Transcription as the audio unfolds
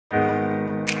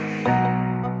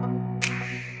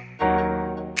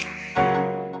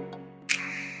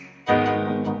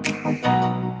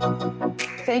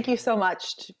thank you so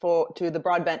much to the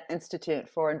Broadbent Institute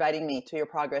for inviting me to your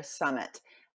Progress Summit.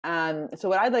 So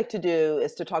what I'd like to do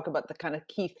is to talk about the kind of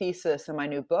key thesis in my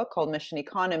new book called Mission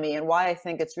Economy and why I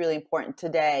think it's really important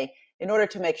today in order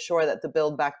to make sure that the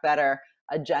Build Back Better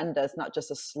agenda is not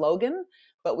just a slogan,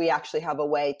 but we actually have a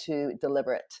way to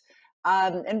deliver it.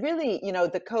 And really,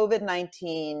 the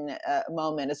COVID-19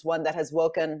 moment is one that has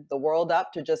woken the world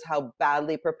up to just how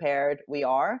badly prepared we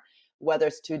are, whether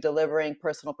it's to delivering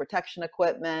personal protection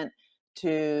equipment,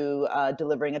 to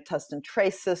delivering a test and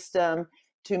trace system,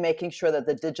 to making sure that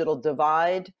the digital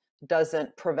divide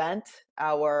doesn't prevent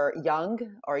our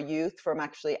youth from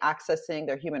actually accessing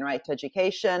their human right to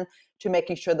education, to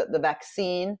making sure that the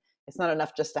vaccine, it's not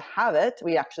enough just to have it.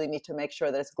 We actually need to make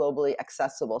sure that it's globally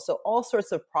accessible. So all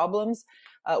sorts of problems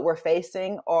we're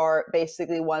facing are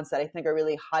basically ones that I think are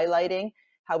really highlighting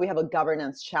how we have a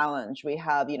governance challenge. We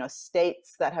have,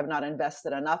 states that have not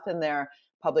invested enough in their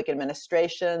public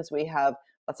administrations. We have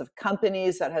lots of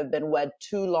companies that have been wed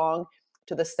too long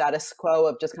to the status quo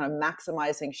of just kind of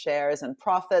maximizing shares and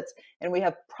profits. And we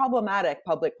have problematic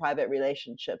public-private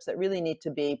relationships that really need to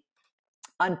be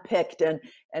unpicked and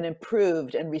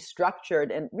improved and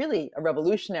restructured in really a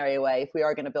revolutionary way if we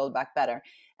are going to build back better.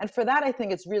 And for that, I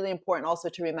think it's really important also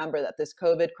to remember that this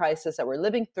COVID crisis that we're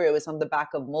living through is on the back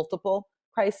of multiple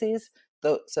crises.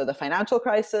 So the financial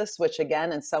crisis, which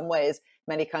again, in some ways,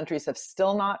 many countries have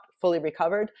still not fully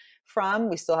recovered from.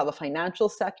 We still have a financial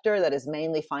sector that is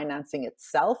mainly financing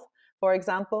itself, for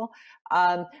example.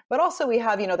 But also we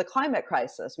have, the climate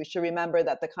crisis. We should remember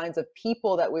that the kinds of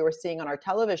people that we were seeing on our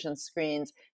television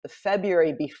screens the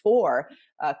February before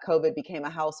COVID became a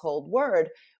household word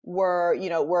were,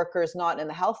 workers not in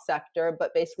the health sector,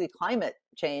 but basically climate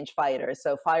change fighters.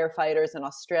 So firefighters in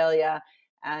Australia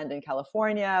and in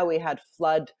California. We had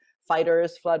flood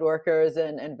workers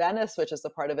in Venice, which is the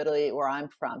part of Italy where I'm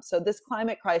from. So this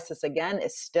climate crisis, again,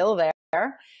 is still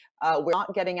there. We're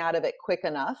not getting out of it quick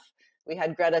enough. We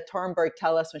had Greta Thunberg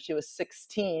tell us when she was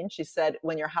 16, she said,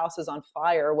 when your house is on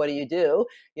fire, what do?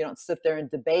 You don't sit there and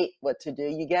debate what to do,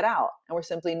 you get out. And we're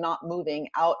simply not moving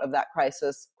out of that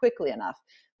crisis quickly enough.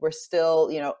 We're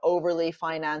still, overly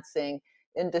financing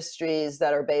industries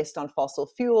that are based on fossil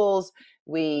fuels.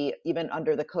 We, even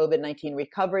under the COVID-19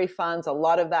 recovery funds, a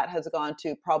lot of that has gone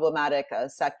to problematic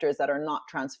sectors that are not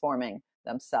transforming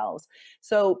themselves.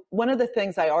 So one of the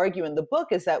things I argue in the book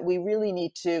is that we really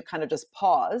need to kind of just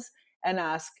pause and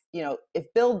ask, if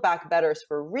Build Back Better is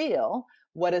for real,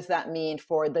 what does that mean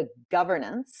for the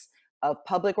governance of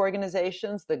public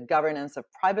organizations, the governance of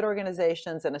private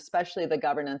organizations, and especially the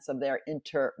governance of their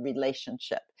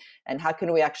interrelationship? And how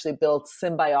can we actually build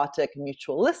symbiotic,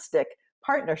 mutualistic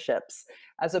partnerships,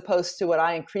 as opposed to what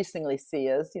I increasingly see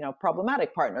as,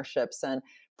 problematic partnerships and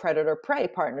predator-prey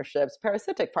partnerships,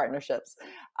 parasitic partnerships.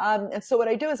 And so what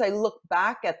I do is I look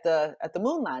back at the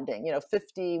moon landing,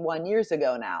 51 years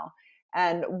ago now.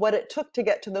 And what it took to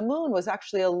get to the moon was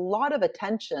actually a lot of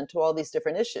attention to all these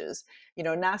different issues.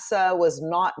 NASA was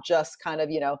not just kind of,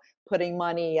 putting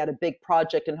money at a big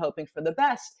project and hoping for the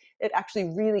best. It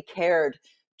actually really cared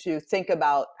to think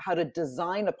about how to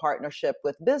design a partnership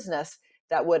with business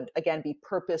that would, again, be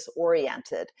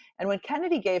purpose-oriented. And when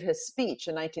Kennedy gave his speech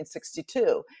in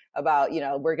 1962 about,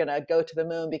 we're going to go to the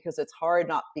moon because it's hard,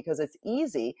 not because it's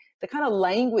easy, the kind of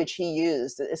language he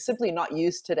used is simply not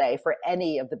used today for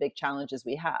any of the big challenges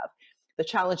we have. The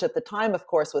challenge at the time, of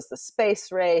course, was the space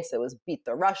race. It was beat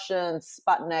the Russians,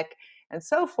 Sputnik, and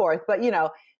so forth. But,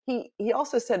 he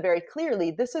also said very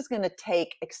clearly, this is going to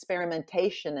take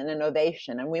experimentation and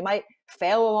innovation, and we might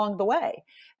fail along the way.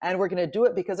 And we're going to do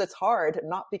it because it's hard,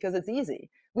 not because it's easy.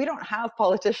 We don't have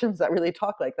politicians that really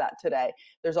talk like that today.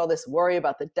 There's all this worry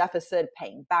about the deficit,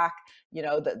 paying back,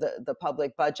 the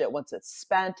public budget once it's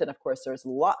spent. And of course, there's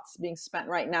lots being spent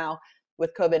right now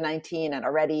with COVID-19, and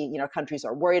already, countries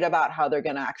are worried about how they're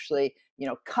going to actually,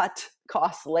 cut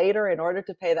costs later in order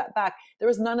to pay that back. There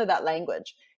was none of that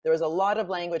language. There was a lot of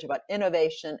language about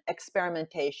innovation,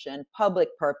 experimentation, public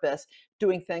purpose,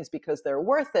 doing things because they're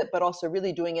worth it, but also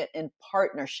really doing it in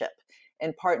partnership.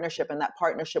 And that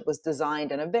partnership was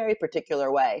designed in a very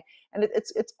particular way. And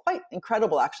it's quite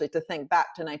incredible, actually, to think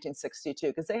back to 1962,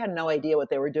 because they had no idea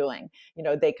what they were doing.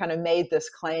 They kind of made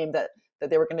this claim that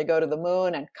they were going to go to the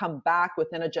moon and come back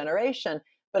within a generation.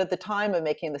 But at the time of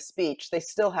making the speech, they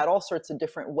still had all sorts of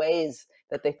different ways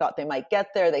that they thought they might get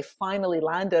there. They finally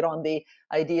landed on the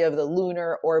idea of the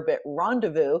lunar orbit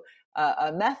rendezvous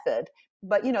method.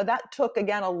 But, that took,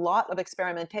 again, a lot of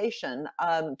experimentation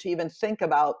to even think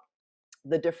about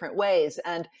the different ways.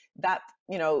 And that,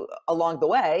 along the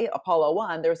way, Apollo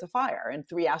 1, there was a fire and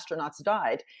 3 astronauts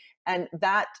died. And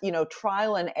that,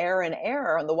 trial and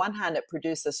error, on the one hand, it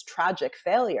produced this tragic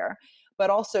failure, but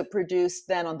also produced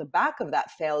then on the back of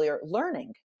that failure,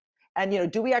 learning.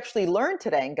 And, do we actually learn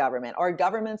today in government? Are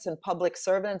governments and public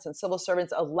servants and civil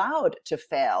servants allowed to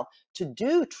fail, to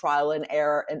do trial and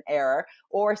error,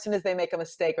 or as soon as they make a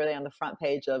mistake, are they on the front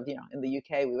page of, in the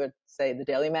UK, we would say the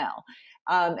Daily Mail?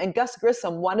 And Gus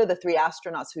Grissom, one of the 3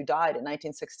 astronauts who died in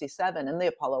 1967 in the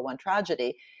Apollo 1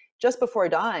 tragedy, just before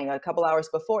dying, a couple hours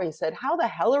before, he said, how the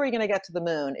hell are we going to get to the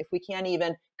moon if we can't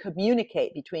even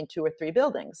communicate between 2 or 3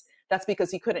 buildings? That's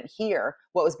because he couldn't hear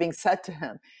what was being said to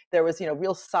him. There was,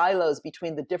 real silos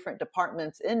between the different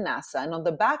departments in NASA. And on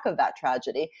the back of that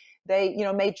tragedy, they,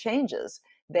 made changes.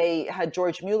 They had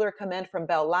George Mueller come in from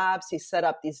Bell Labs. He set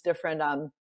up these different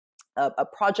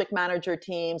project manager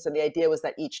teams. And the idea was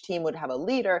that each team would have a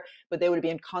leader, but they would be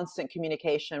in constant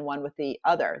communication one with the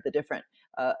other, the different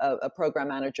program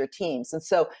manager teams. And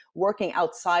so working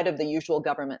outside of the usual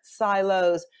government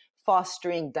silos,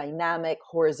 fostering dynamic,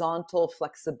 horizontal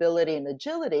flexibility and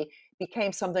agility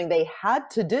became something they had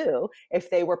to do if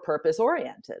they were purpose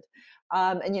oriented.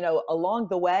 And, along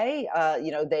the way,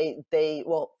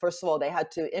 well, first of all, they had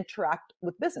to interact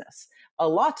with business, a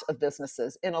lot of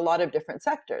businesses in a lot of different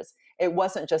sectors. It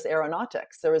wasn't just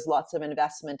aeronautics. There was lots of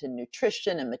investment in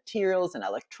nutrition and materials and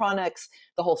electronics.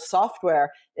 The whole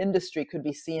software industry could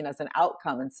be seen as an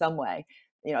outcome in some way,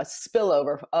 a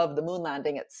spillover of the moon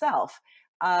landing itself.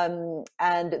 And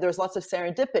there's lots of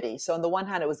serendipity. So on the one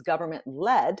hand, it was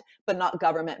government-led, but not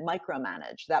government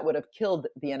micromanaged. That would have killed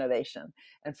the innovation.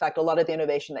 In fact, a lot of the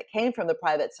innovation that came from the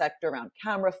private sector around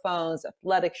camera phones,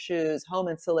 athletic shoes, home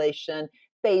insulation,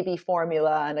 baby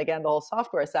formula, and again, the whole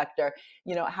software sector,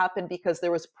 happened because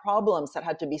there was problems that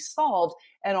had to be solved,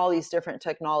 and all these different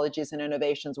technologies and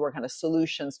innovations were kind of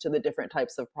solutions to the different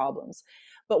types of problems.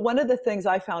 But one of the things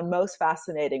I found most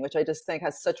fascinating, which I just think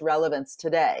has such relevance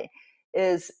today,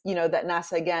 is, that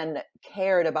NASA, again,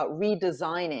 cared about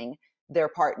redesigning their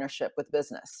partnership with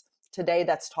business. Today,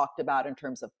 that's talked about in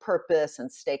terms of purpose and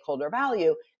stakeholder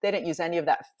value. They didn't use any of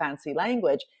that fancy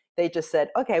language. They just said,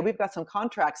 okay, we've got some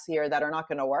contracts here that are not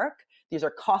going to work. These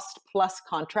are cost plus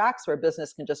contracts where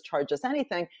business can just charge us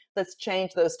anything. Let's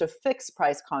change those to fixed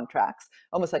price contracts,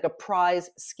 almost like a prize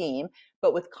scheme,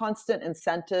 but with constant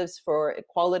incentives for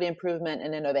quality improvement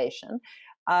and innovation.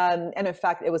 And in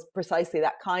fact, it was precisely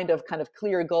that kind of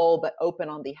clear goal, but open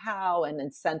on the how and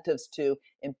incentives to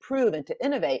improve and to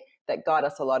innovate that got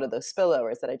us a lot of those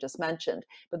spillovers that I just mentioned.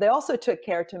 But they also took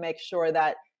care to make sure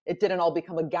that it didn't all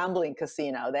become a gambling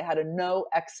casino. They had a no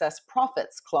excess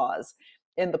profits clause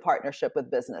in the partnership with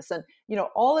business. And,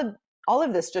 all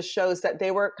of this just shows that they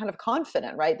were kind of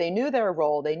confident, right? They knew their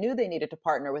role. They knew they needed to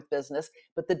partner with business,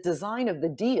 but the design of the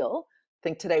deal, I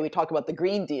think today we talk about the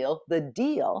Green Deal, the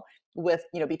deal with,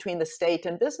 between the state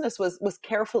and business was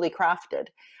carefully crafted.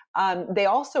 They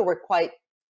also were quite,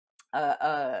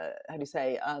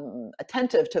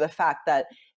 attentive to the fact that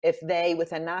if they,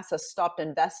 within NASA, stopped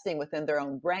investing within their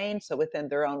own brain, so within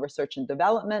their own research and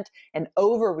development, and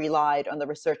over-relied on the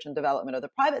research and development of the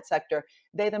private sector,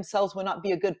 they themselves would not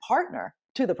be a good partner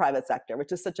to the private sector,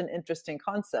 which is such an interesting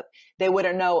concept. They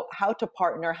wouldn't know how to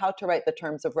partner, how to write the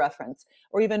terms of reference,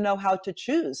 or even know how to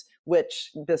choose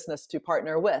which business to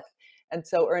partner with. And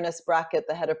so Ernest Brackett,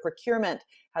 the head of procurement,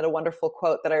 had a wonderful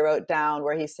quote that I wrote down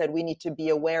where he said, we need to be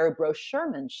aware of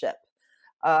brochuremanship.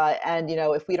 And,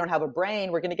 if we don't have a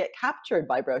brain, we're going to get captured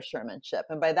by brochuremanship.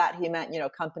 And by that, he meant,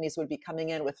 companies would be coming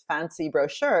in with fancy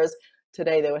brochures.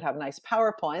 Today, they would have nice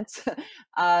PowerPoints.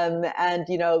 And,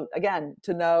 again,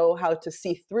 to know how to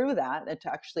see through that and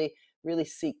to actually really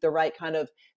seek the right kind of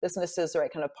businesses, the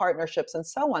right kind of partnerships and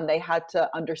so on, they had to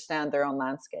understand their own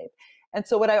landscape. And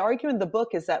so what I argue in the book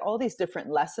is that all these different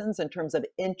lessons in terms of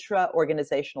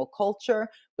intra-organizational culture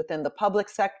within the public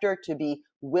sector, to be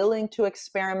willing to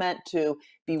experiment, to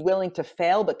be willing to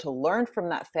fail, but to learn from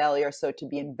that failure, so to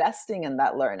be investing in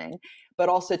that learning, but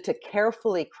also to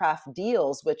carefully craft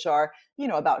deals which are,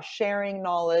 about sharing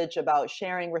knowledge, about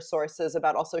sharing resources,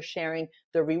 about also sharing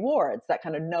the rewards, that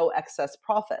kind of no excess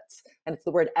profits. And it's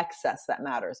the word excess that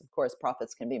matters. Of course,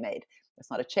 profits can be made. It's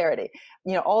not a charity.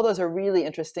 All those are really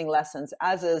interesting lessons,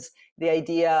 as is the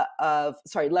idea of,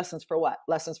 lessons for what?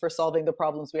 Lessons for solving the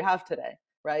problems we have today,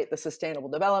 right? The Sustainable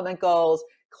Development Goals,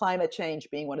 climate change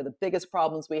being one of the biggest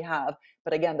problems we have.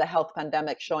 But again, the health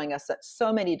pandemic showing us that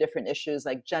so many different issues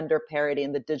like gender parity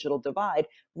and the digital divide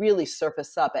really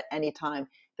surface up at any time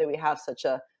that we have such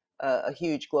a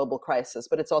huge global crisis.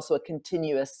 But it's also a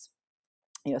continuous,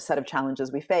 set of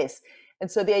challenges we face.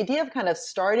 And so the idea of kind of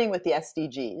starting with the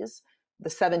SDGs, the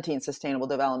 17 Sustainable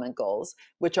Development Goals,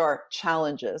 which are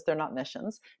challenges, they're not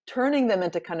missions, turning them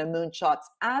into kind of moonshots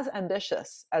as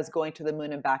ambitious as going to the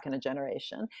moon and back in a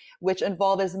generation, which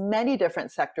involve as many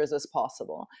different sectors as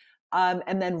possible.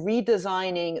 And then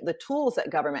redesigning the tools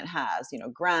that government has,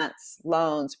 grants,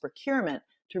 loans, procurement,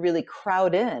 to really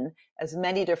crowd in as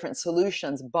many different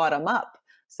solutions bottom up,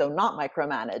 so not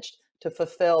micromanaged, to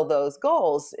fulfill those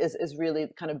goals is really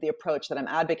kind of the approach that I'm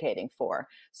advocating for.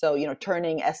 So,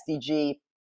 turning SDG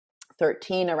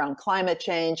 13 around climate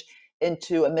change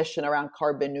into a mission around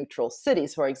carbon neutral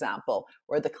cities, for example,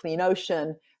 or the clean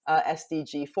ocean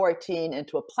SDG 14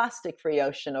 into a plastic free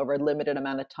ocean over a limited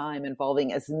amount of time,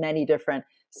 involving as many different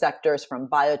sectors from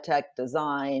biotech,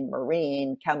 design,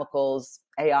 marine, chemicals,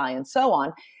 AI, and so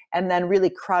on. And then really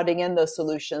crowding in those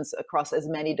solutions across as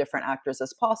many different actors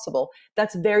as possible.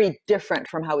 That's very different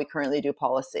from how we currently do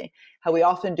policy. How we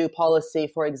often do policy,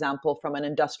 for example, from an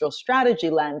industrial strategy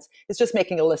lens, is just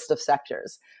making a list of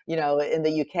sectors. In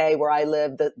the UK where I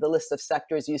live, the list of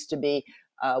sectors used to be,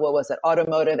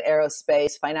 automotive,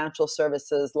 aerospace, financial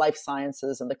services, life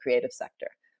sciences, and the creative sector.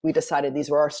 We decided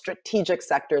these were our strategic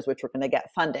sectors which were going to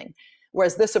get funding.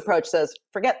 Whereas this approach says,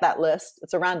 forget that list.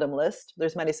 It's a random list.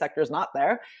 There's many sectors not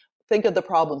there. Think of the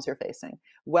problems you're facing,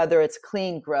 whether it's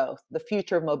clean growth, the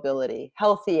future of mobility,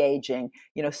 healthy aging,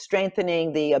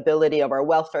 strengthening the ability of our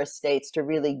welfare states to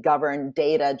really govern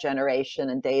data generation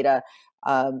and data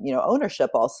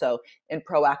ownership also in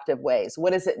proactive ways.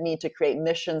 What does it mean to create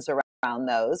missions around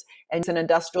those? And it's an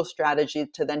industrial strategy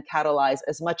to then catalyze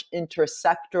as much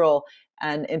intersectoral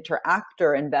and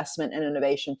interactor investment and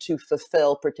innovation to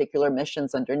fulfill particular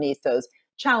missions underneath those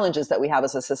challenges that we have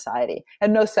as a society.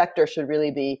 And no sector should really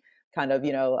be kind of,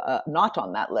 not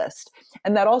on that list.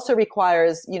 And that also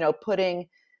requires, putting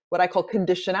what I call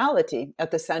conditionality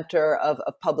at the center of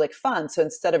public funds. So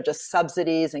instead of just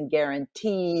subsidies and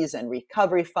guarantees and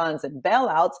recovery funds and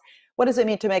bailouts, what does it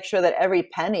mean to make sure that every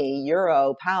penny,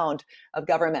 euro, pound of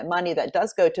government money that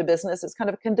does go to business is kind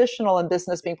of conditional and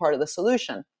business being part of the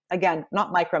solution? Again,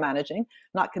 not micromanaging,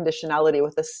 not conditionality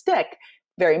with a stick,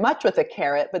 very much with a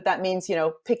carrot, but that means,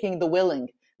 picking the willing,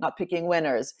 not picking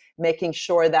winners, making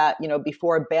sure that,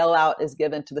 before a bailout is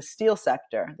given to the steel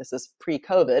sector, this is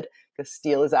pre-COVID, because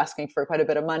steel is asking for quite a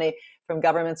bit of money from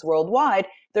governments worldwide,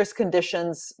 there's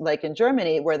conditions like in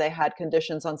Germany where they had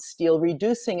conditions on steel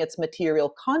reducing its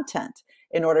material content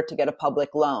in order to get a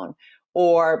public loan.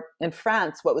 Or in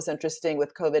France, what was interesting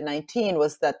with COVID-19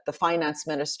 was that the finance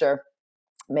minister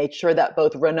made sure that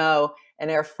both Renault and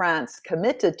Air France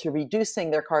committed to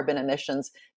reducing their carbon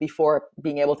emissions before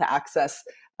being able to access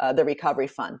the recovery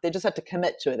fund. They just had to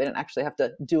commit to it. They didn't actually have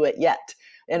to do it yet.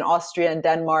 In Austria and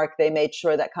Denmark, they made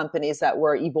sure that companies that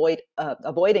were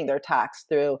avoiding their tax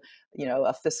through,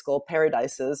 a fiscal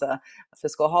paradises,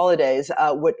 fiscal holidays,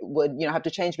 would have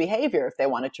to change behavior if they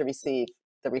wanted to receive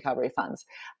the recovery funds.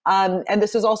 And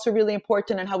this is also really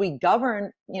important in how we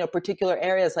govern, particular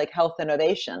areas like health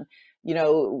innovation.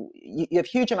 You have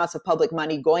huge amounts of public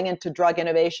money going into drug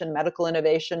innovation, medical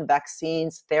innovation,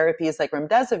 vaccines, therapies like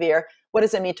remdesivir. What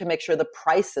does it mean to make sure the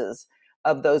prices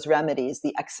of those remedies,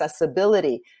 the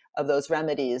accessibility of those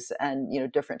remedies and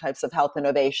different types of health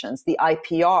innovations, the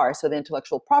IPR, so the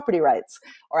intellectual property rights,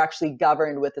 are actually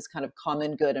governed with this kind of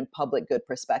common good and public good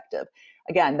perspective?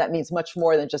 Again, that means much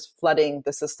more than just flooding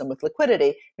the system with liquidity.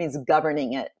 It means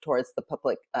governing it towards the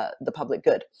public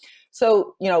good.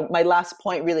 So, my last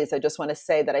point really is I just want to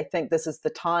say that I think this is the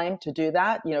time to do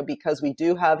that, because we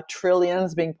do have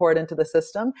trillions being poured into the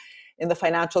system. In the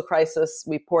financial crisis,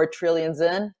 we poured trillions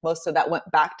in. Most of that went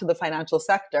back to the financial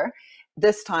sector.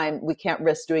 This time, we can't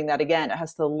risk doing that again. It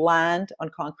has to land on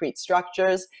concrete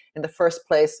structures. In the first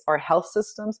place, our health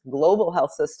systems, global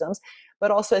health systems, but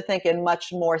also I think in much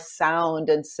more sound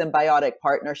and symbiotic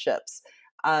partnerships.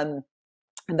 And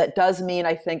that does mean,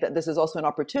 I think, that this is also an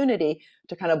opportunity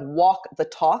to kind of walk the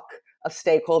talk of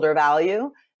stakeholder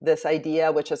value. This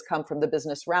idea, which has come from the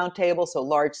Business Roundtable, so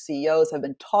large CEOs have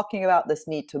been talking about this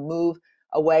need to move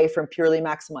away from purely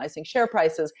maximizing share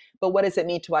prices. But what does it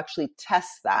mean to actually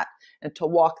test that and to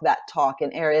walk that talk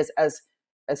in areas as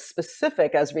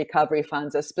specific as recovery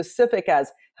funds, as specific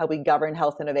as how we govern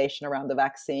health innovation around the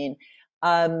vaccine?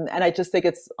 And I just think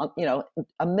it's,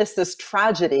 amidst this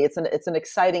tragedy, it's an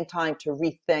exciting time to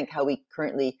rethink how we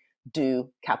currently do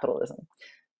capitalism.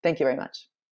 Thank you very much.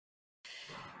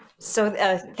 So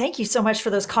thank you so much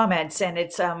for those comments, and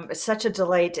it's such a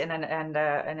delight and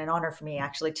an honor for me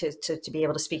actually to be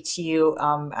able to speak to you.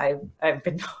 I've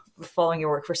been following your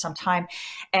work for some time,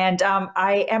 and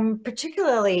I am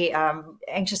particularly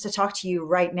anxious to talk to you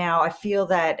right now. I feel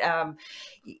that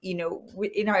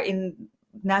in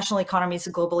national economy is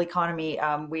a global economy.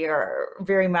 We are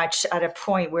very much at a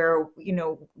point where,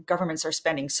 governments are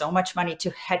spending so much money to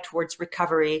head towards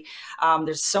recovery.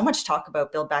 There's so much talk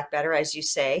about Build Back Better, as you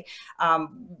say,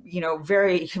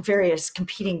 very various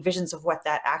competing visions of what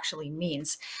that actually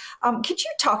means. Could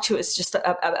you talk to us just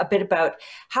a bit about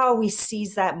how we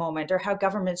seize that moment, or how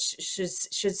governments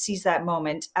should seize that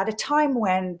moment at a time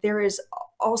when there is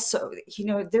also,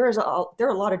 there are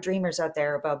a lot of dreamers out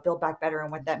there about Build Back Better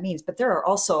and what that means, but there are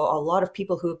also a lot of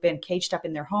people who have been caged up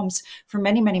in their homes for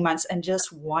many, many months and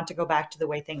just want to go back to the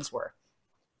way things were.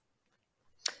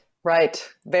 Right.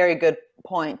 Very good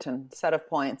point and set of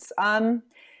points.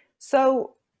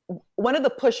 So one of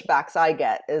the pushbacks I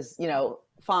get is,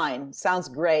 fine, sounds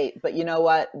great, but you know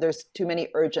what? There's too many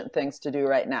urgent things to do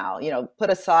right now. Put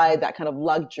aside that kind of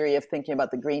luxury of thinking about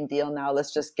the Green Deal now.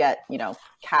 Let's just get,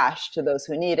 cash to those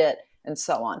who need it and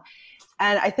so on.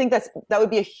 And I think that would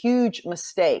be a huge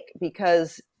mistake,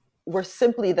 because we're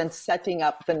simply then setting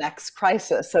up the next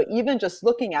crisis. So even just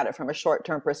looking at it from a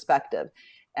short-term perspective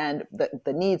and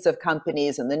the needs of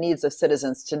companies and the needs of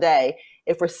citizens today,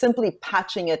 if we're simply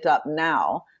patching it up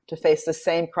now to face the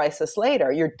same crisis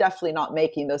later, you're definitely not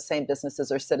making those same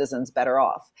businesses or citizens better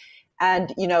off.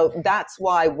 And, that's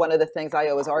why one of the things I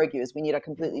always argue is we need a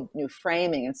completely new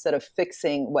framing, instead of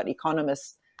fixing what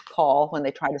economists call, when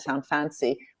they try to sound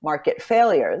fancy, market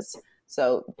failures.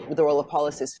 So the role of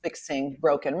policy is fixing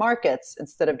broken markets.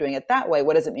 Instead of doing it that way,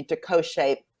 what does it mean to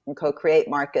co-shape and co-create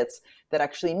markets that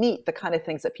actually meet the kind of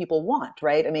things that people want,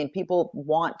 right? I mean, people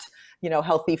want,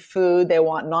 healthy food, they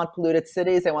want non-polluted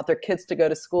cities, they want their kids to go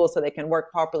to school so they can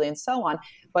work properly and so on.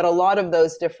 But a lot of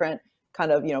those different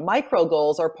kind of, micro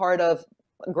goals are part of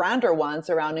grander ones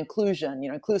around inclusion,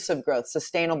 inclusive growth,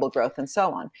 sustainable growth, and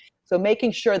so on. So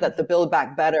making sure that the Build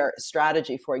Back Better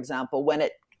strategy, for example, when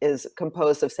it is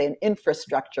composed of, say, an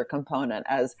infrastructure component,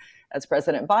 as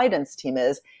President Biden's team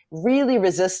is, really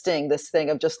resisting this thing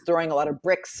of just throwing a lot of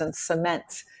bricks and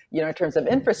cement, in terms of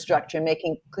infrastructure,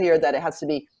 making clear that it has to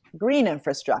be green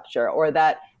infrastructure, or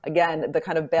that, again, the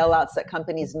kind of bailouts that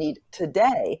companies need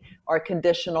today are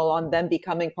conditional on them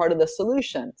becoming part of the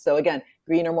solution. So again,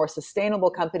 greener, more sustainable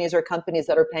companies are companies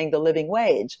that are paying the living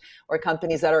wage, or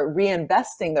companies that are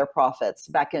reinvesting their profits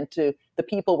back into the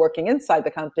people working inside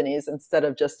the companies instead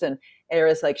of just in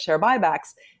areas like share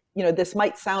buybacks. This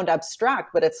might sound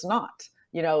abstract, but it's not.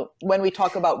 When we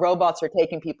talk about robots are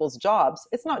taking people's jobs,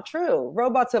 it's not true.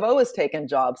 Robots have always taken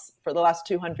jobs for the last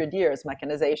 200 years.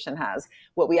 Mechanization has.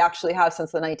 What we actually have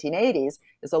since the 1980s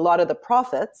is a lot of the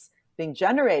profits being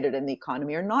generated in the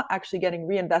economy are not actually getting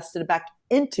reinvested back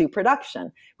into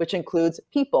production, which includes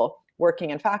people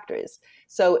working in factories.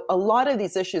 So a lot of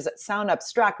these issues that sound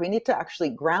abstract, we need to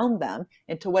actually ground them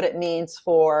into what it means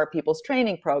for people's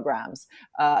training programs.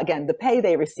 Again, the pay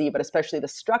they receive, but especially the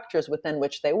structures within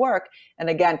which they work.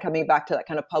 And again, coming back to that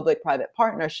kind of public-private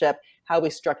partnership, how we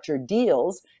structure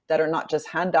deals that are not just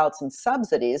handouts and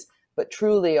subsidies, but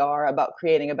truly are about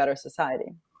creating a better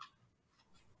society.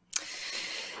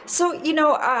 So,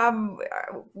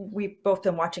 we've both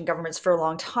been watching governments for a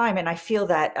long time, and I feel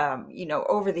that,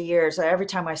 over the years, every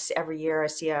year I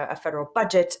see a federal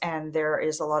budget, and there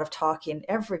is a lot of talk in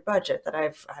every budget that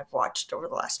I've watched over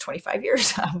the last 25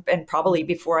 years, and probably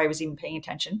before I was even paying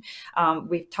attention.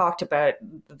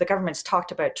 The government's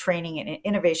talked about training and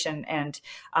innovation, and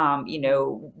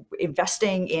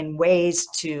investing in ways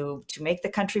to make the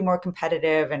country more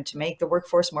competitive and to make the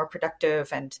workforce more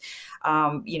productive, and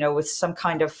with some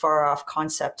kind of far off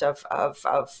concept of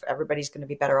everybody's going to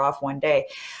be better off one day.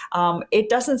 It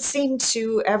doesn't seem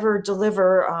to ever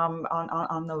deliver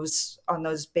on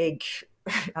those big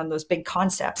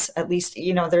concepts. At least,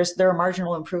 there are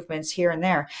marginal improvements here and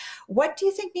there. What do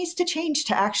you think needs to change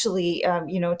to actually,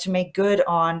 to make good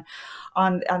on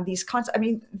these concepts? I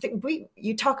mean,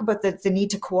 you talk about the need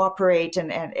to cooperate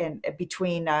and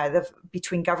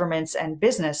between governments and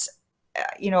business.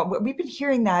 We've been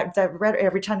hearing that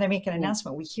every time they make an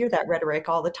announcement, we hear that rhetoric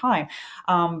all the time,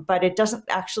 but it doesn't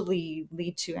actually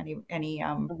lead to any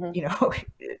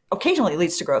occasionally it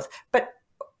leads to growth, but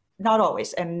not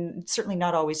always, and certainly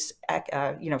not always,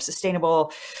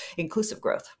 sustainable, inclusive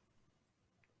growth.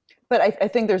 But I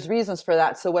think there's reasons for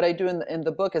that. So what I do in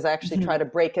the book is I actually try to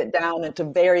break it down into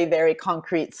very, very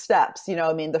concrete steps.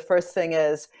 The first thing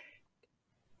is,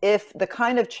 if the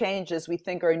kind of changes we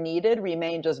think are needed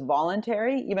remain just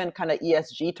voluntary, even kind of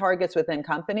ESG targets within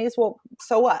companies, well,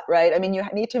 so what, right? I mean, you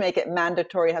need to make it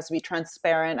mandatory, it has to be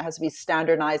transparent, it has to be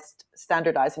standardized,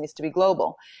 it needs to be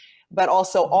global. But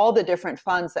also all the different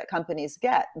funds that companies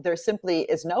get, there simply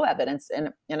is no evidence,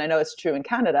 and I know it's true in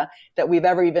Canada, that we've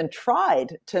ever even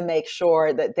tried to make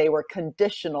sure that they were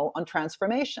conditional on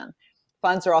transformation.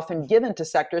 funds are often given to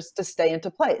sectors to stay into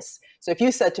place. So if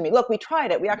you said to me, look, we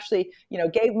tried it, we actually,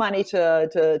 gave money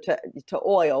to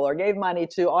oil or gave money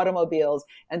to automobiles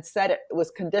and said it was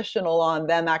conditional on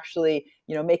them actually,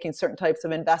 making certain types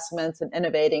of investments and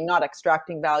innovating, not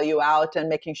extracting value out and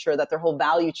making sure that their whole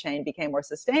value chain became more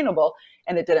sustainable,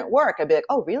 and it didn't work, I'd be like,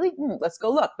 oh, really? Let's go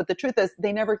look. But the truth is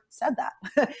they never said that.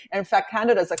 And in fact,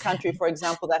 Canada is a country, for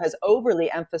example, that has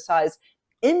overly emphasized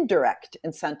indirect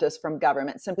incentives from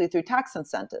government simply through tax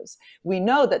incentives. We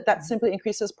know that that simply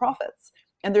increases profits.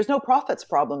 And there's no profits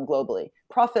problem globally.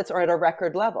 Profits are at a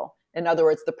record level. In other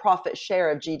words, the profit share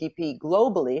of GDP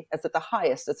globally is at the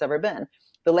highest it's ever been.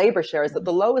 The labor share is at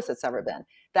the lowest it's ever been.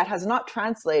 That has not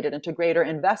translated into greater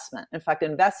investment. In fact,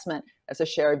 investment as a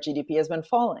share of GDP has been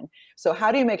falling. So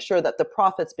how do you make sure that the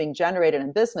profits being generated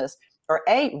in business are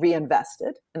A,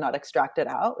 reinvested and not extracted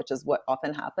out, which is what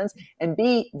often happens, and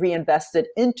B, reinvested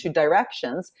into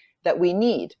directions that we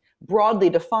need? Broadly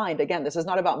defined, again, this is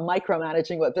not about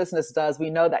micromanaging what business does.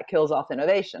 We know that kills off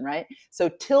innovation, right? So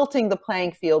tilting the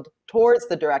playing field towards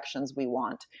the directions we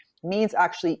want means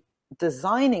actually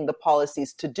designing the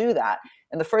policies to do that.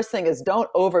 And the first thing is don't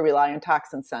over rely on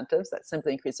tax incentives. That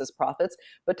simply increases profits.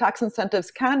 But tax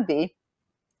incentives can be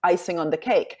icing on the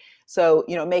cake. So,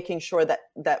 making sure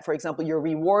that, for example, you're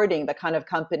rewarding the kind of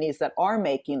companies that are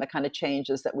making the kind of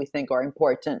changes that we think are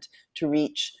important to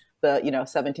reach the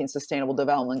 17 Sustainable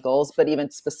Development Goals. But even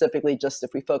specifically, just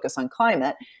if we focus on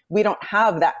climate, we don't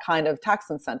have that kind of tax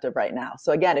incentive right now.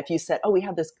 So again, if you said, oh, we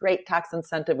have this great tax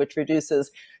incentive which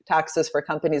reduces taxes for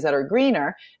companies that are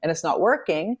greener, and it's not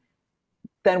working,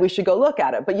 then we should go look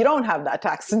at it. But you don't have that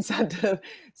tax incentive.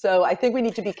 So I think we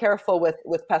need to be careful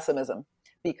with pessimism,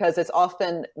 because it's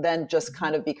often then just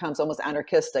kind of becomes almost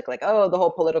anarchistic, like, oh, the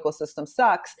whole political system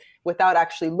sucks, without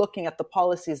actually looking at the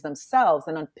policies themselves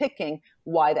and unpicking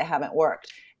why they haven't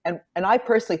worked. And I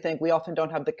personally think we often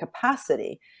don't have the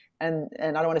capacity and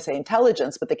I don't want to say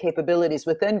intelligence, but the capabilities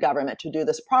within government to do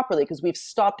this properly, because we've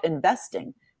stopped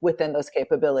investing within those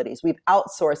capabilities. We've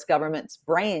outsourced government's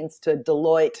brains to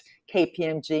Deloitte,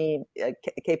 KPMG,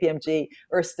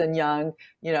 Ernst & Young,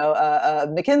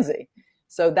 McKinsey.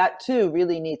 So that too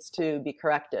really needs to be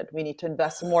corrected. We need to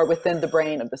invest more within the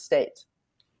brain of the state.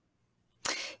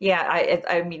 Yeah,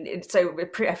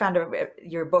 I found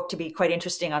your book to be quite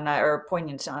interesting on that, or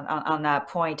poignant on that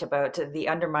point about the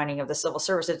undermining of the civil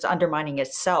service. It's undermining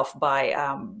itself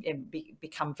by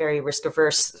become very risk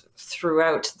averse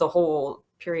throughout the whole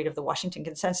period of the Washington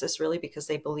Consensus, really, because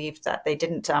they believed that they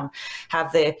didn't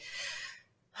have the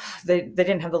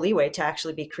leeway to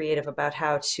actually be creative about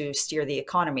how to steer the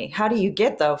economy. How do you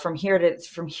get, though, from here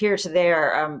to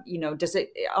there? Does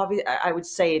it? I would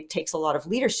say it takes a lot of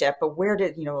leadership, but where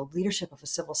did leadership of a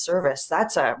civil service?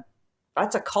 That's a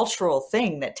cultural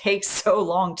thing that takes so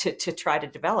long to try to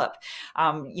develop.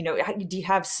 Do you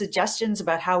have suggestions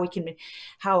about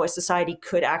how a society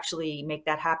could actually make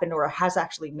that happen, or has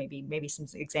actually maybe some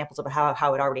examples of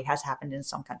how it already has happened in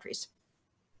some countries?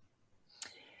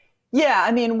 Yeah,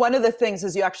 I mean, one of the things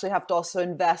is you actually have to also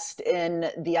invest in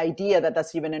the idea that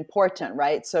that's even important,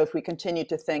 right? So if we continue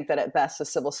to think that at best the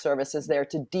civil service is there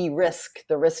to de-risk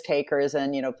the risk takers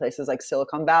in, places like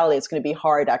Silicon Valley, it's going to be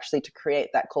hard actually to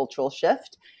create that cultural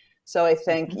shift. So I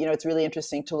think, it's really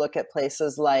interesting to look at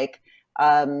places like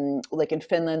in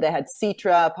Finland, they had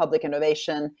Sitra, Public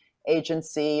Innovation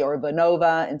Agency, or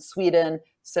Vinnova in Sweden,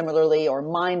 similarly, or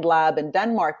Mind Lab in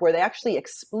Denmark, where they actually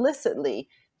explicitly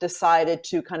decided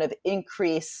to kind of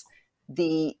increase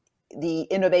the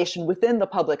innovation within the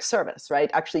public service, right?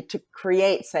 Actually to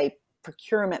create, say,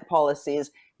 procurement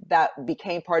policies that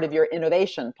became part of your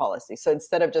innovation policy. So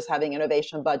instead of just having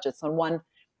innovation budgets on one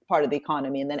part of the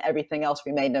economy and then everything else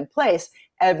remained in place,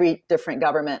 every different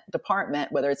government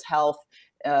department, whether it's health,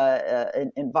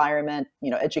 environment,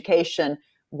 education,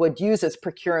 would use its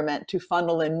procurement to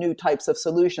funnel in new types of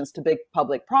solutions to big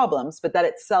public problems. But that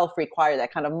itself required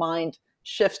that kind of mind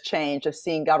shift change of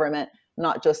seeing government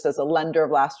not just as a lender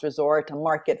of last resort, a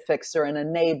market fixer, an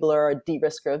enabler, a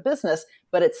de-risker of business,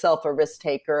 but itself a risk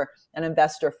taker, an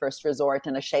investor first resort,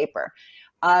 and a shaper.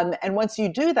 And once you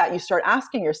do that, you start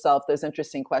asking yourself those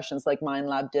interesting questions like Mind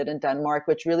Lab did in Denmark,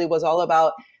 which really was all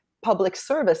about public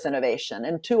service innovation.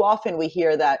 And too often we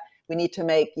hear that we need to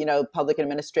make, public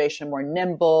administration more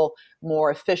nimble, more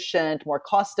efficient, more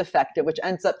cost effective, which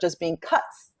ends up just being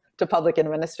cuts to public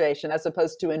administration as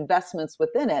opposed to investments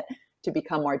within it to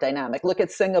become more dynamic. Look at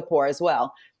Singapore as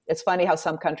well. It's funny how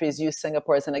some countries use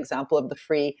Singapore as an example of the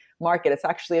free market. It's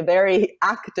actually a very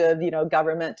active,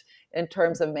 government in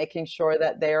terms of making sure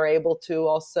that they are able to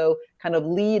also kind of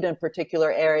lead in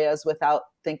particular areas without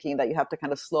thinking that you have to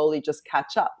kind of slowly just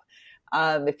catch up.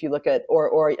 If you look at,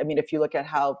 or I mean, if you look at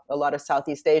how a lot of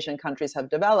Southeast Asian countries have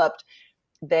developed,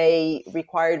 they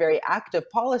required very active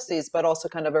policies, but also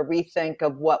kind of a rethink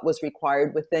of what was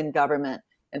required within government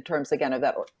in terms, again, of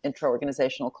that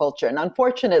intra-organizational culture. And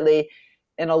unfortunately,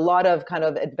 in a lot of kind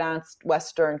of advanced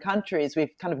Western countries,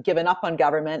 we've kind of given up on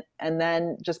government and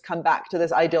then just come back to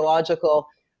this ideological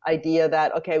idea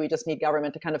that, okay, we just need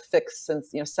government to kind of fix and,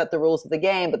 you know, set the rules of the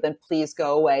game, but then please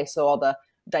go away so all the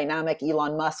dynamic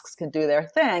Elon Musks can do their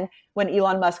thing. When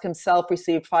Elon Musk himself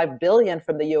received $5 billion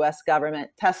from the US government,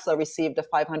 Tesla received a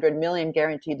 $500 million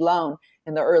guaranteed loan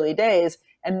in the early days,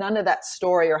 and none of that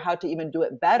story or how to even do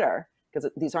it better, because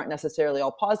these aren't necessarily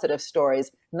all positive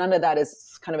stories, none of that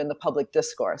is kind of in the public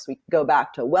discourse. We go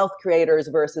back to wealth creators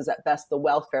versus at best the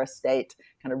welfare state,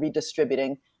 kind of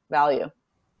redistributing value.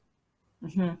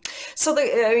 Mm-hmm. So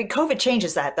COVID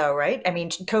changes that, though, right? I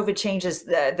mean, COVID changes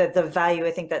the value,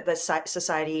 I think, that the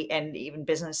society and even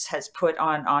business has put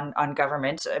on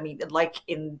government. I mean, like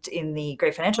in the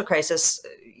great financial crisis,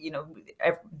 you know,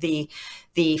 the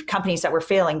companies that were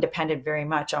failing depended very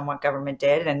much on what government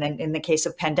did. And then in the case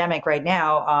of pandemic right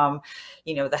now,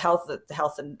 you know, the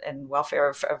health and welfare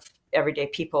of everyday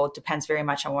people depends very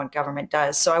much on what government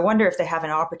does. So I wonder if they have an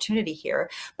opportunity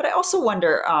here. But I also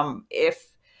wonder if,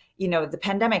 you know, the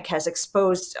pandemic has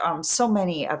exposed so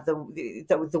many of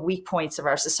the weak points of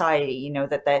our society. You know,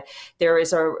 that there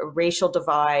is a racial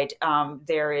divide.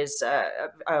 There is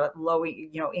a low, you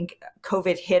know,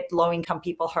 COVID hit low income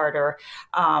people harder.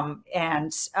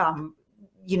 And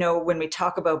you know, when we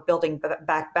talk about building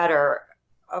back better,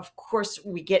 of course,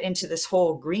 we get into this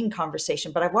whole green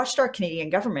conversation, but I've watched our Canadian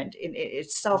government in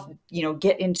itself, you know,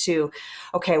 get into,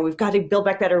 okay, we've got to build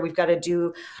back better. We've got to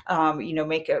do, you know,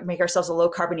 make ourselves a low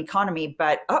carbon economy.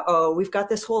 But we've got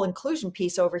this whole inclusion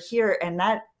piece over here, and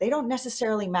that they don't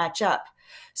necessarily match up.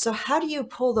 So how do you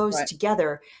pull those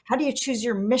together? How do you choose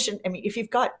your mission? I mean, if you've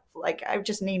got, like, I've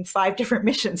just named 5 different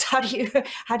missions, how do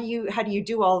you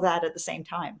do all that at the same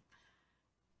time?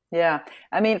 Yeah.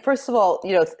 I mean, first of all,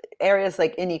 you know, areas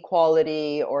like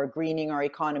inequality or greening our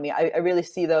economy, I really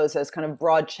see those as kind of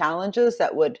broad challenges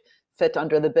that would fit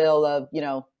under the bill of, you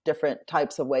know, different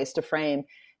types of ways to frame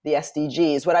the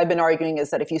SDGs. What I've been arguing is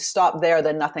that if you stop there,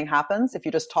 then nothing happens. If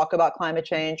you just talk about climate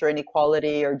change or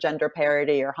inequality or gender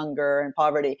parity or hunger and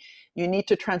poverty, you need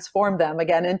to transform them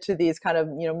again into these kind of,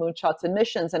 you know, moonshots and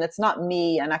missions. And it's not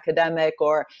me, an academic,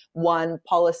 or one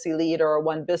policy leader or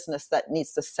one business that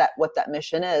needs to set what that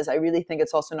mission is. I really think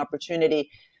it's also an opportunity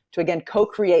to, again,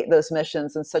 co-create those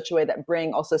missions in such a way that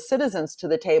bring also citizens to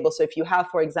the table. So if you have,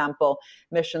 for example,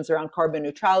 missions around carbon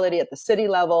neutrality at the city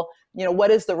level, you know,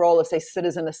 what is the role of, say,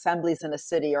 citizen assemblies in a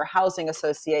city or housing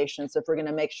associations if we're going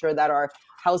to make sure that our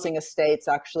housing estates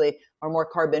actually are more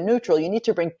carbon neutral? You need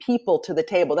to bring people to the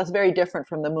table. That's very different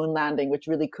from the moon landing, which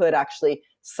really could actually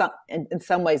in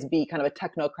some ways be kind of a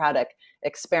technocratic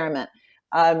experiment.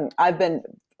 I've been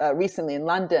recently in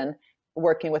London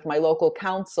working with my local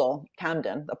council,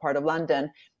 Camden, a part of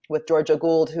London, with Georgia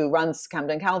Gould, who runs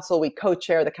Camden Council. We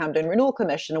co-chair the Camden Renewal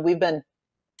Commission, and we've been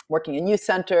working in youth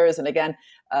centers and, again,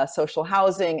 social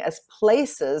housing as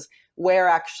places where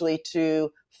actually to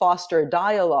foster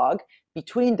dialogue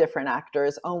between different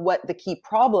actors on what the key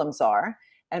problems are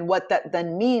and what that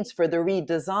then means for the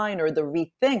redesign or the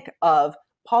rethink of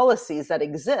policies that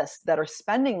exist that are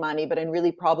spending money, but in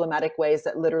really problematic ways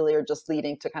that literally are just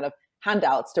leading to kind of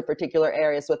handouts to particular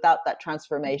areas without that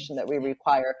transformation that we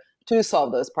require to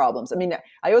solve those problems. I mean,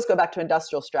 I always go back to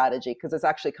industrial strategy because it's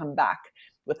actually come back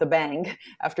with a bang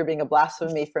after being a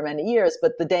blasphemy for many years.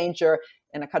 But the danger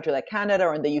in a country like Canada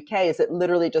or in the UK is it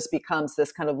literally just becomes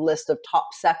this kind of list of top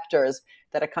sectors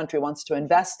that a country wants to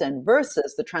invest in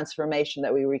versus the transformation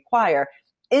that we require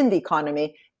in the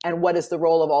economy. And what is the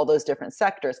role of all those different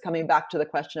sectors? Coming back to the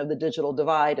question of the digital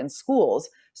divide in schools,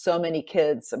 so many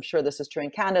kids, I'm sure this is true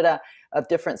in Canada, of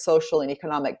different social and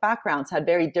economic backgrounds had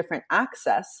very different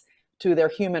access to their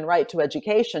human right to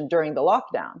education during the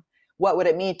lockdown. What would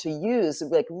it mean to use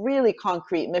like really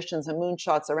concrete missions and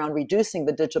moonshots around reducing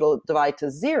the digital divide to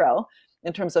zero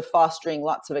in terms of fostering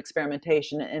lots of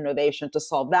experimentation and innovation to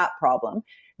solve that problem?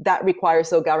 That requires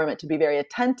the government to be very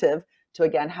attentive to,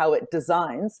 again, how it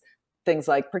designs things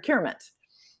like procurement.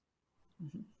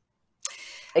 Mm-hmm.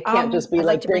 It can't just be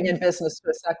like bring in business to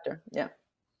a sector. Yeah.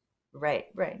 Right.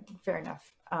 Fair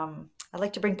enough. I'd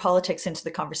like to bring politics into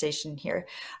the conversation here.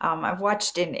 I've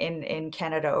watched in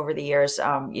Canada over the years,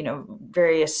 you know,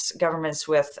 various governments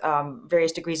with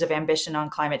various degrees of ambition on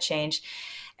climate change.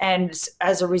 And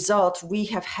as a result, we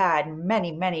have had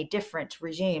many, many different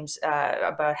regimes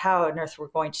about how on earth we're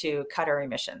going to cut our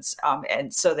emissions.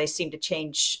 And so they seem to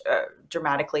change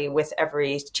dramatically with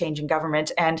every change in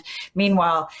government. And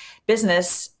meanwhile,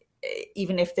 business,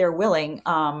 even if they're willing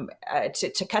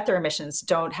to cut their emissions,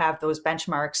 don't have those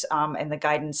benchmarks and the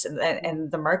guidance and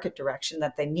the market direction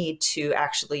that they need to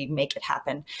actually make it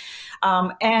happen.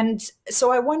 And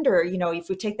so I wonder, if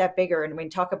we take that bigger and we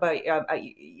talk about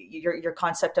your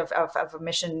concept of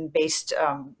emission-based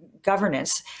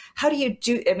governance, how do you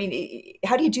do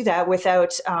that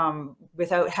without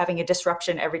having a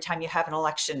disruption every time you have an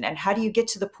election? And how do you get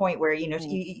to the point where,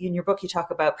 in your book, you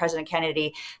talk about President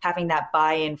Kennedy having that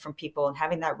buy-in from people and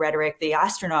having that rhetoric, the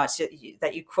astronauts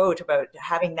that you quote about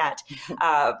having that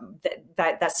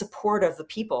that support of the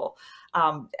people.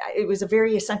 It was a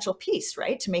very essential piece,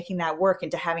 right, to making that work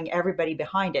and to having everybody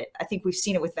behind it. I think we've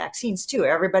seen it with vaccines too.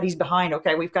 Everybody's behind,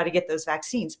 okay, we've got to get those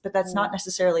vaccines, but that's not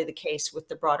necessarily the case with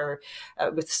the broader,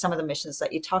 with some of the missions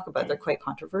that you talk about. They're quite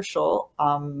controversial,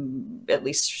 at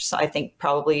least I think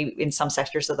probably in some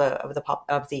sectors of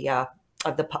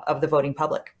the voting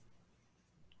public.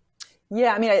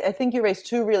 Yeah, I mean, I think you raised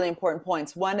two really important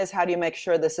points. One is, how do you make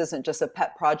sure this isn't just a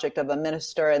pet project of a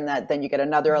minister, and that then you get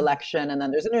another election and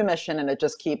then there's a new mission and it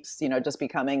just keeps, just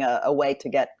becoming a way to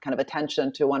get kind of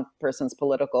attention to one person's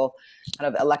political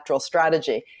kind of electoral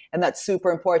strategy. And that's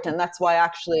super important. And that's why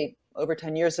actually over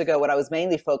 10 years ago, what I was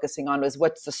mainly focusing on was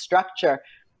what's the structure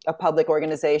of public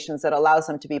organizations that allows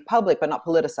them to be public but not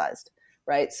politicized,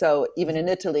 right? So even in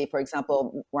Italy, for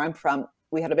example, where I'm from,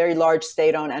 we had a very large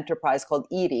state-owned enterprise called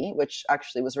EDI, which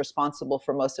actually was responsible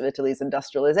for most of Italy's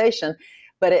industrialization,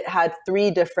 but it had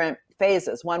three different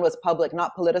phases. One was public,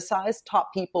 not politicized. Top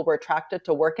people were attracted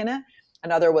to work in it.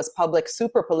 Another was public,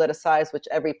 super politicized, which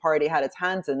every party had its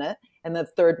hands in it. And the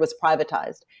third was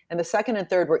privatized. And the second and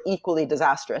third were equally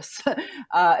disastrous.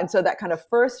 And so that kind of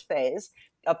first phase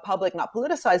of public, not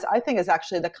politicized, I think is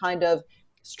actually the kind of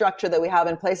structure that we have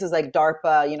in places like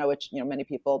DARPA, which many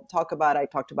people talk about. I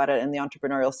talked about it in The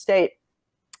Entrepreneurial State,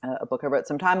 a book I wrote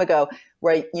some time ago,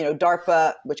 where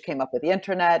DARPA, which came up with the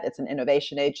internet, it's an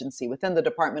innovation agency within the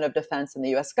Department of Defense and the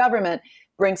U.S. government,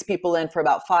 brings people in for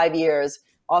about 5 years,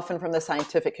 often from the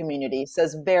scientific community,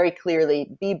 says very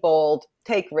clearly, be bold,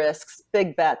 take risks,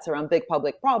 big bets around big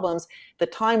public problems. The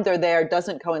time they're there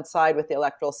doesn't coincide with the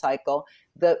electoral cycle.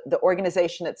 The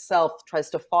organization itself tries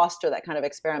to foster that kind of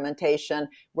experimentation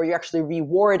where you're actually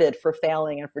rewarded for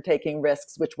failing and for taking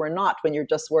risks, which we're not when you're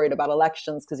just worried about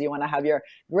elections because you want to have your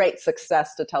great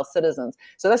success to tell citizens.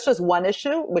 So that's just one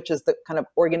issue, which is the kind of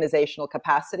organizational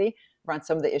capacity around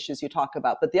some of the issues you talk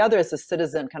about. But the other is the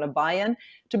citizen kind of buy-in.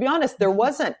 To be honest, there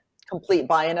wasn't complete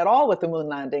buy-in at all with the moon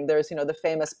landing. There's, the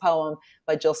famous poem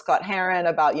by Jill Scott Heron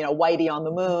about, Whitey on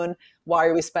the moon. Why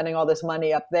are we spending all this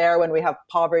money up there when we have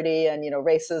poverty and,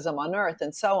 racism on Earth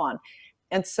and so on?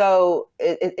 And so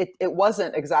it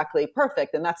wasn't exactly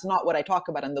perfect. And that's not what I talk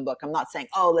about in the book. I'm not saying,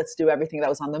 oh, let's do everything that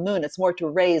was on the moon. It's more to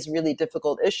raise really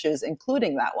difficult issues,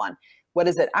 including that one. What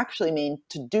does it actually mean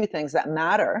to do things that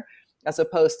matter, as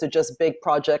opposed to just big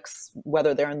projects,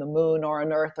 whether they're in the moon or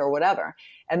on Earth or whatever?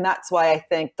 And that's why I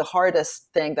think the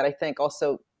hardest thing that I think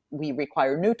also we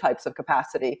require new types of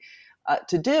capacity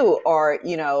to do are,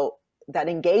 that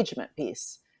engagement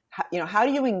piece. How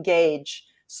do you engage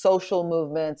social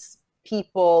movements,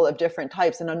 people of different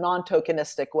types in a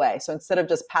non-tokenistic way? So instead of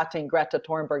just patting Greta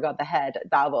Thunberg on the head at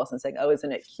Davos and saying, oh,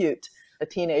 isn't it cute? A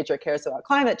teenager cares about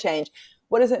climate change.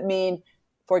 What does it mean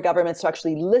for governments to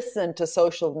actually listen to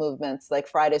social movements like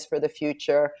Fridays for the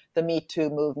Future, the Me Too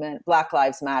movement, Black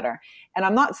Lives Matter? And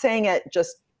I'm not saying it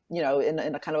just, in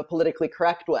a kind of a politically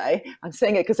correct way. I'm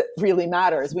saying it because it really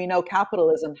matters. We know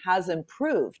capitalism has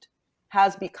improved,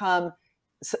 has become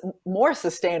more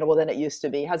sustainable than it used to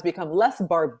be, has become less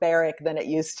barbaric than it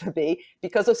used to be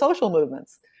because of social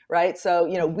movements, right? So,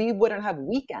 we wouldn't have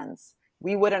weekends.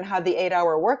 We wouldn't have the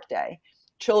 8-hour workday.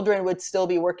 Children would still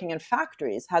be working in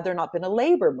factories had there not been a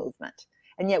labor movement.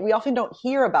 And yet we often don't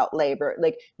hear about labor.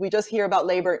 Like, we just hear about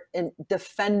labor in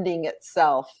defending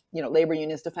itself, labor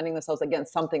unions defending themselves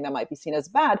against something that might be seen as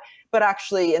bad. But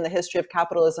actually, in the history of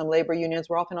capitalism, labor unions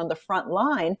were often on the front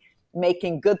line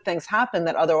making good things happen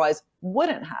that otherwise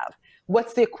wouldn't have.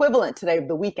 What's the equivalent today of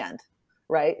the weekend,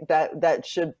 right? That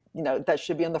should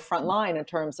be on the front line in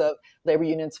terms of labor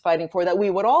unions fighting for, that we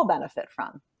would all benefit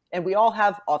from. And we all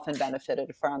have often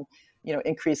benefited from,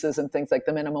 increases in things like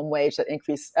the minimum wage that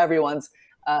increase everyone's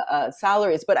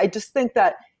salaries. But I just think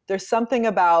that there's something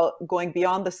about going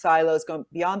beyond the silos, going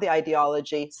beyond the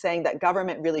ideology, saying that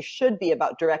government really should be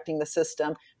about directing the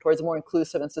system towards more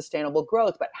inclusive and sustainable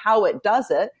growth. But how it does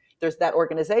it there's that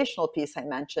organizational piece I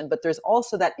mentioned, but there's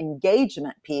also that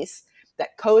engagement piece,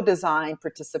 that co-design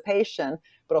participation,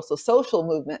 but also social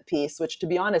movement piece, which, to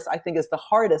be honest, I think is the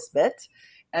hardest bit.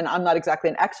 And I'm not exactly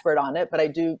an expert on it, but I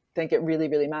do think it really,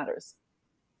 really matters.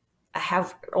 I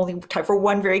have only time for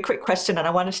one very quick question, and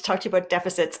I wanted to talk to you about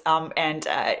deficits. In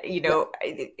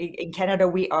Canada,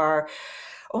 we are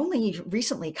only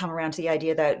recently come around to the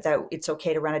idea that it's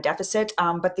okay to run a deficit,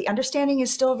 but the understanding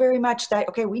is still very much that,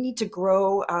 okay, we need to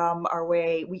grow our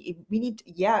way. We need,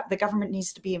 yeah, the government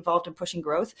needs to be involved in pushing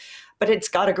growth, but it's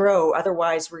got to grow.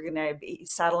 Otherwise, we're going to be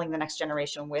saddling the next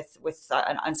generation with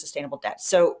an unsustainable debt.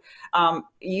 So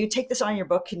you take this on in your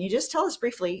book. Can you just tell us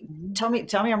briefly? Tell me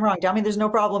I'm wrong. Tell me there's no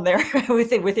problem there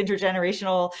with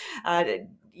intergenerational,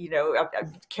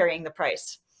 carrying the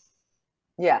price.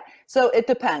 Yeah. So it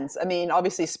depends. I mean,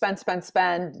 obviously spend,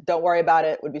 don't worry about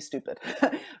it would be stupid,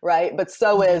 right? But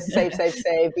so is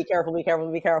save, be careful, be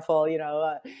careful,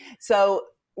 So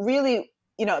really,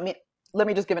 I mean, let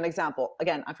me just give an example.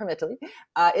 Again, I'm from Italy.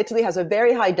 Italy has a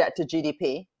very high debt to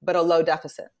GDP, but a low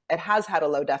deficit. It has had a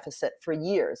low deficit for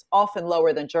years, often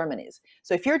lower than Germany's.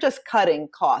 So if you're just cutting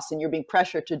costs and you're being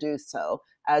pressured to do so,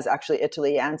 as actually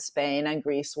Italy and Spain and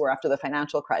Greece were after the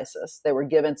financial crisis, they were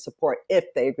given support if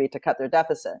they agreed to cut their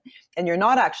deficit. And you're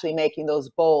not actually making those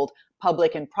bold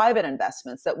public and private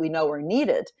investments that we know are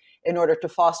needed in order to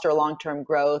foster long-term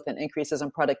growth and increases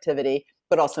in productivity,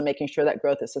 but also making sure that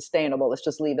growth is sustainable. Let's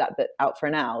just leave that bit out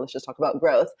for now. Let's just talk about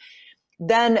growth.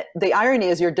 Then the irony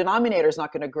is your denominator is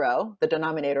not going to grow, the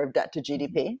denominator of debt to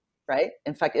GDP, right?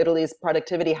 In fact, Italy's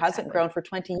productivity hasn't grown for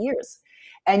 20 years.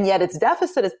 And yet its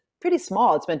deficit is pretty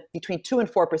small. It's been between 2 and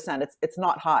 4%. It's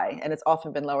not high, and it's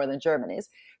often been lower than Germany's.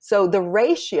 So the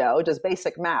ratio, just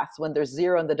basic maths, when there's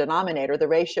zero in the denominator, the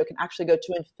ratio can actually go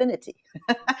to infinity.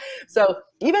 So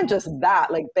even just that,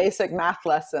 like basic math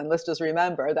lesson, let's just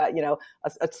remember that,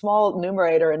 a small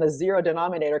numerator and a zero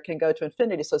denominator can go to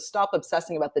infinity. So stop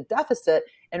obsessing about the deficit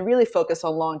and really focus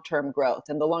on long-term growth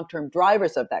and the long-term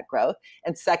drivers of that growth.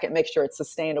 And second, make sure it's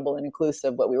sustainable and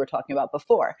inclusive, what we were talking about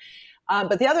before.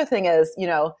 But the other thing is,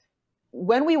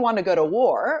 when we want to go to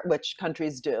war, which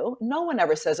countries do, no one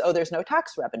ever says, oh, there's no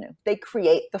tax revenue. They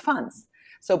create the funds.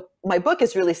 So my book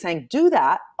is really saying, do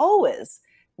that always,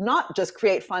 not just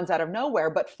create funds out of nowhere,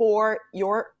 but for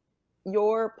your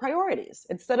priorities,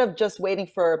 instead of just waiting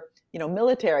for,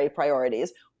 military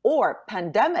priorities or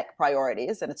pandemic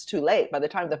priorities. And it's too late. By the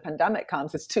time the pandemic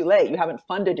comes, it's too late. You haven't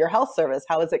funded your health service.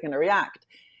 How is it going to react?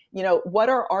 What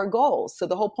are our goals? So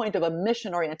the whole point of a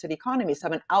mission-oriented economy is to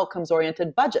have an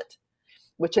outcomes-oriented budget,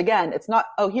 which again, it's not,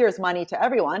 oh, here's money to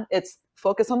everyone. It's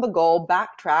focus on the goal,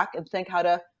 backtrack, and think how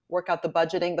to work out the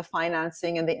budgeting, the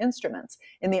financing, and the instruments.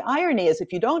 And the irony is,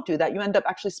 if you don't do that, you end up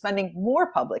actually spending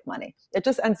more public money. It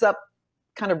just ends up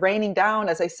kind of raining down,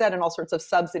 as I said, in all sorts of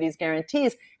subsidies,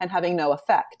 guarantees, and having no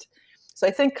effect. So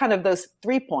I think kind of those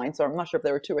 3 points, or I'm not sure if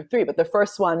there were 2 or 3, but the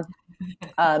first one,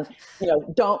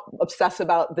 don't obsess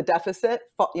about the deficit.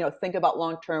 Think about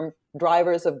long-term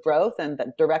drivers of growth and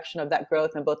the direction of that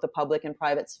growth in both the public and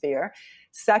private sphere.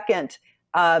 Second,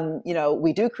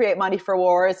 we do create money for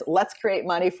wars. Let's create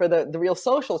money for the real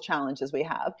social challenges we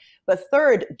have. But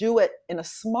third, do it in a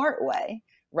smart way,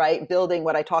 right? Building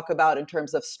what I talk about in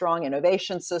terms of strong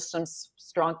innovation systems,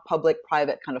 strong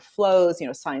public-private kind of flows,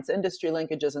 science industry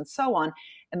linkages and so on.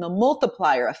 And the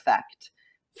multiplier effect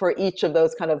for each of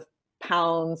those kind of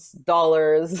pounds,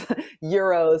 dollars,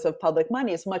 euros of public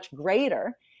money is much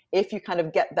greater if you kind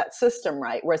of get that system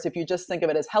right. Whereas if you just think of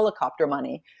it as helicopter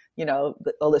money,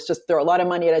 let's just throw a lot of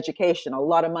money at education, a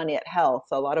lot of money at health,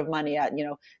 a lot of money at,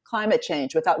 climate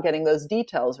change without getting those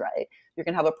details right, you're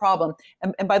going to have a problem.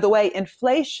 And by the way,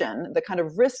 inflation, the kind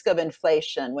of risk of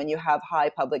inflation when you have high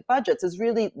public budgets is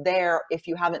really there if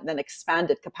you haven't then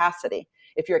expanded capacity.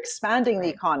 If you're expanding the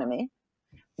economy,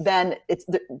 then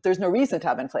there's no reason to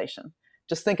have inflation.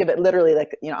 Just think of it literally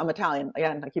like, I'm Italian.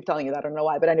 Again, I keep telling you that, I don't know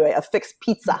why, but anyway, a fixed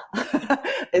pizza.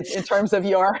 It's in terms of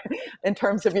your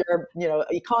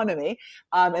economy.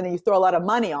 And then you throw a lot of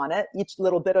money on it. Each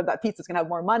little bit of that pizza is going to have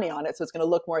more money on it. So it's going to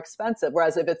look more expensive.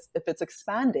 Whereas if it's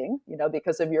expanding,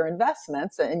 because of your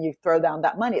investments and you throw down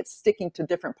that money, it's sticking to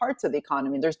different parts of the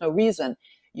economy. There's no reason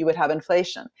you would have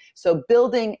inflation. So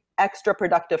building extra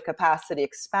productive capacity,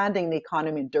 expanding the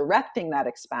economy, directing that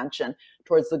expansion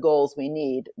towards the goals we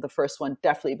need. The first one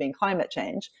definitely being climate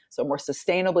change. So more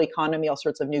sustainable economy, all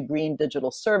sorts of new green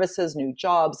digital services, new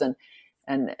jobs and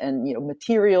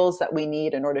materials that we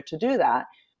need in order to do that.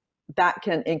 That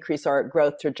can increase our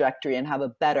growth trajectory and have a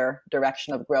better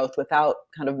direction of growth without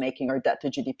kind of making our debt to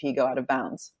GDP go out of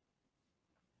bounds.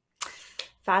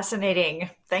 Fascinating.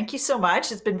 Thank you so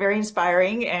much. It's been very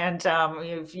inspiring, and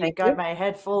you've Thank got you. my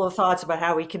head full of thoughts about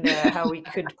how we could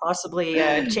possibly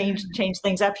change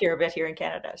things up here a bit here in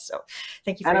Canada. So,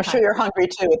 thank you for And your I'm sure time. you're hungry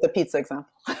too with the pizza example.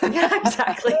 Yeah,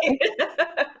 exactly.